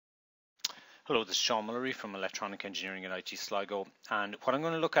Hello, this is Sean Mullery from Electronic Engineering at IT Sligo, and what I'm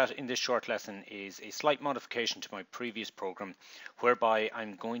going to look at in this short lesson is a slight modification to my previous program whereby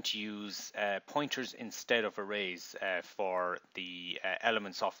I'm going to use pointers instead of arrays for the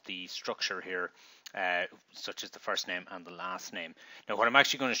elements of the structure here, such as the first name and the last name. Now what I'm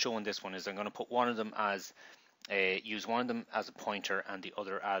actually going to show in this one is I'm going to put one of them as use one of them as a pointer and the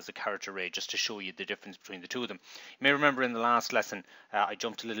other as a character array, just to show you the difference between the two of them. You may remember in the last lesson I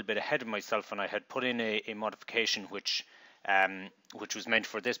jumped a little bit ahead of myself and I had put in a modification which was meant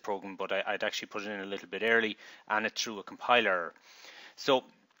for this program, but I'd actually put it in a little bit early and it threw a compiler error. So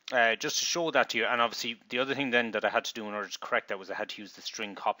just to show that to you, and obviously the other thing then that I had to do in order to correct that was I had to use the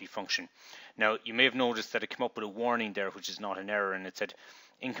string copy function. Now you may have noticed that it came up with a warning there which is not an error, and it said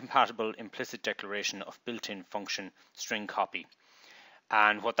incompatible implicit declaration of built-in function string copy.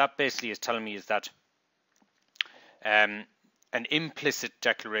 And what that basically is telling me is that an implicit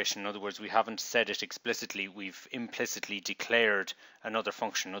declaration, in other words, we haven't said it explicitly, we've implicitly declared another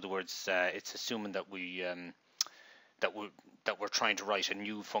function. In other words, it's assuming that we're trying to write a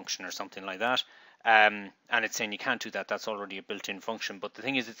new function or something like that, and it's saying you can't do that, that's already a built-in function. But the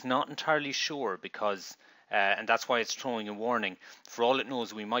thing is, it's not entirely sure, because and that's why it's throwing a warning. For all it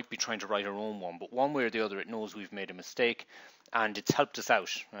knows, we might be trying to write our own one, but one way or the other it knows we've made a mistake, and it's helped us out,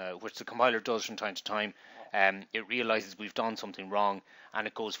 which the compiler does from time to time. It realizes we've done something wrong and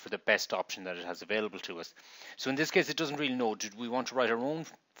it goes for the best option that it has available to us. So in this case it doesn't really know, did we want to write our own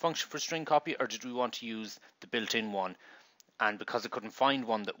function for string copy or did we want to use the built-in one? And because it couldn't find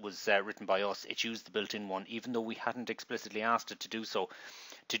one that was written by us, it used the built-in one even though we hadn't explicitly asked it to do so.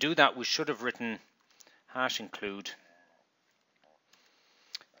 To do that, we should have written hash include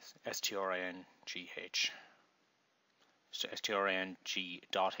string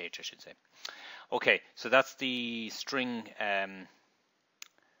dot h, I should say. Okay, so that's the string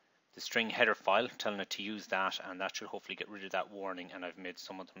header file, telling it to use that, and that should hopefully get rid of that warning. And I've made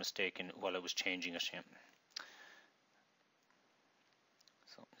some of the mistake while I was changing it. Yeah.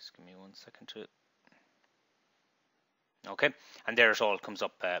 So just give me 1 second to. Okay, and there it all comes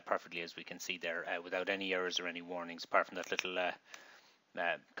up perfectly, as we can see there, without any errors or any warnings, apart from that little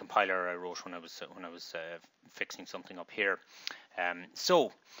compiler I wrote when I was fixing something up here.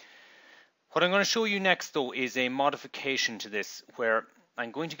 So what I'm going to show you next, though, is a modification to this, where I'm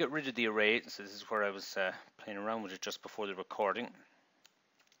going to get rid of the array. So this is where I was playing around with it just before the recording.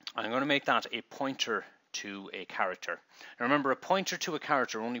 I'm going to make that a pointer to a character. Now remember, a pointer to a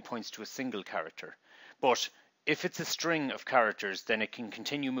character only points to a single character, but if it's a string of characters, then it can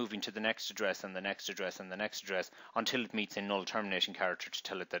continue moving to the next address and the next address and the next address until it meets a null termination character to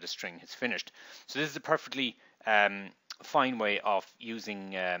tell it that a string has finished. So this is a perfectly fine way of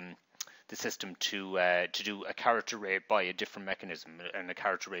using the system to do a character array by a different mechanism, and a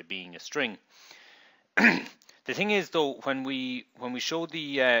character array being a string. The thing is, though, when we show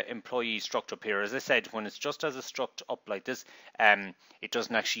the employee struct up here, as I said, when it's just as a struct up like this, it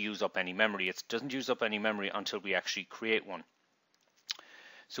doesn't actually use up any memory. It doesn't use up any memory until we actually create one.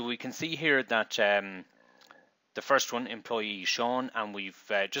 So we can see here that the first one, employee Sean, and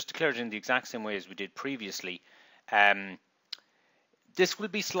we've just declared it in the exact same way as we did previously. This will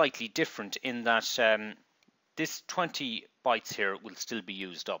be slightly different in that this 20 bytes here will still be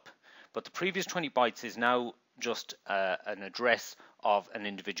used up, but the previous 20 bytes is now just an address of an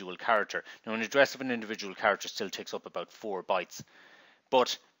individual character. Now an address of an individual character still takes up about 4 bytes,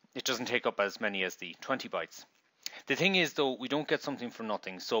 but it doesn't take up as many as the 20 bytes. The thing is, though, we don't get something for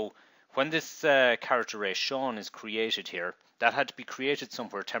nothing. So when this character array Sean is created here, that had to be created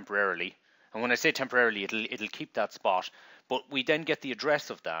somewhere temporarily. And when I say temporarily, it'll keep that spot, but we then get the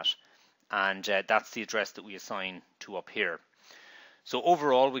address of that, and that's the address that we assign to up here. So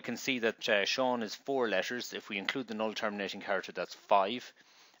overall, we can see that Sean is 4 letters. If we include the null terminating character, that's 5,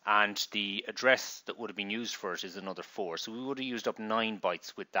 and the address that would have been used for it is another 4. So we would have used up 9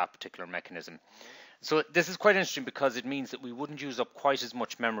 bytes with that particular mechanism. So this is quite interesting because it means that we wouldn't use up quite as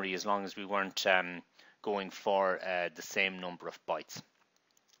much memory as long as we weren't going for the same number of bytes.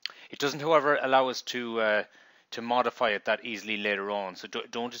 It doesn't, however, allow us to modify it that easily later on. So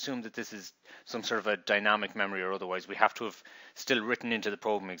don't assume that this is some sort of a dynamic memory or otherwise. We have to have still written into the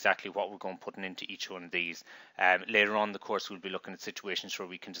program exactly what we're going to put into each one of these. Later on in the course, we'll be looking at situations where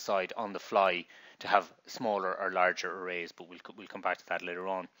we can decide on the fly to have smaller or larger arrays, but we'll come back to that later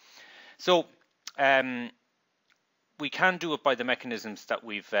on. So we can do it by the mechanisms that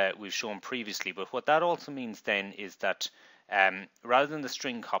we've shown previously, but what that also means then is that rather than the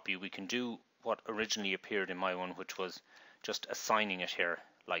string copy, we can do what originally appeared in my one, which was just assigning it here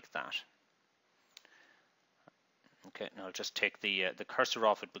like that. Okay, now I'll just take the cursor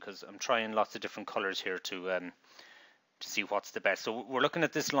off it because I'm trying lots of different colors here to see what's the best. So we're looking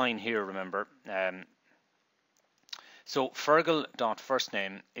at this line here, remember. So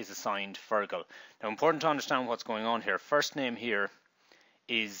Fergal.firstName is assigned Fergal. Now, important to understand what's going on here. First name here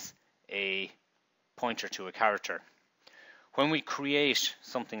is a pointer to a character. When we create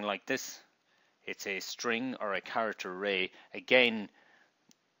something like this, it's a string or a character array. Again,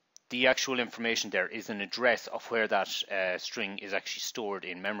 the actual information there is an address of where that string is actually stored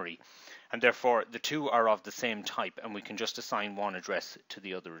in memory. And therefore, the two are of the same type, and we can just assign one address to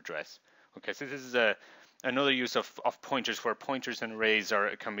the other address. Okay, so this is another use of pointers, where pointers and arrays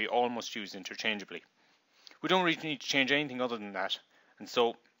can be almost used interchangeably. We don't really need to change anything other than that. And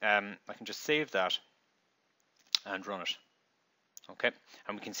so I can just save that and run it. Okay,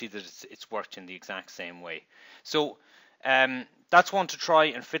 and we can see that it's worked in the exact same way. So that's one to try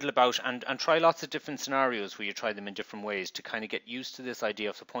and fiddle about and try lots of different scenarios where you try them in different ways to kind of get used to this idea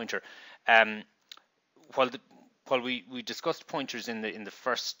of the pointer. While we discussed pointers in the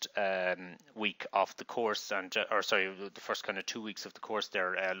first week of the course, and the first kind of 2 weeks of the course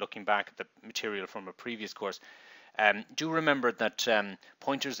there, looking back at the material from a previous course, do remember that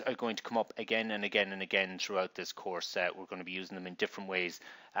pointers are going to come up again and again and again throughout this course. We're going to be using them in different ways,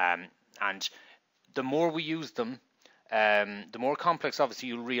 and the more we use them, the more complex obviously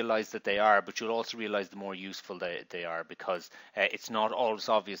you'll realize that they are, but you'll also realize the more useful they are, because it's not always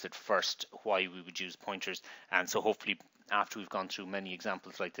obvious at first why we would use pointers, and so hopefully after we've gone through many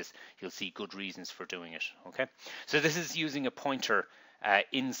examples like this, you'll see good reasons for doing it. Okay, so this is using a pointer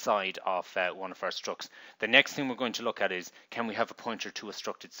inside of one of our structs. The next thing we're going to look at is, can we have a pointer to a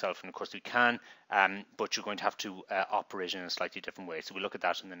struct itself? And of course we can, but you're going to have to operate in a slightly different way. So we'll look at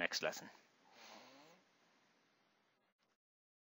that in the next lesson.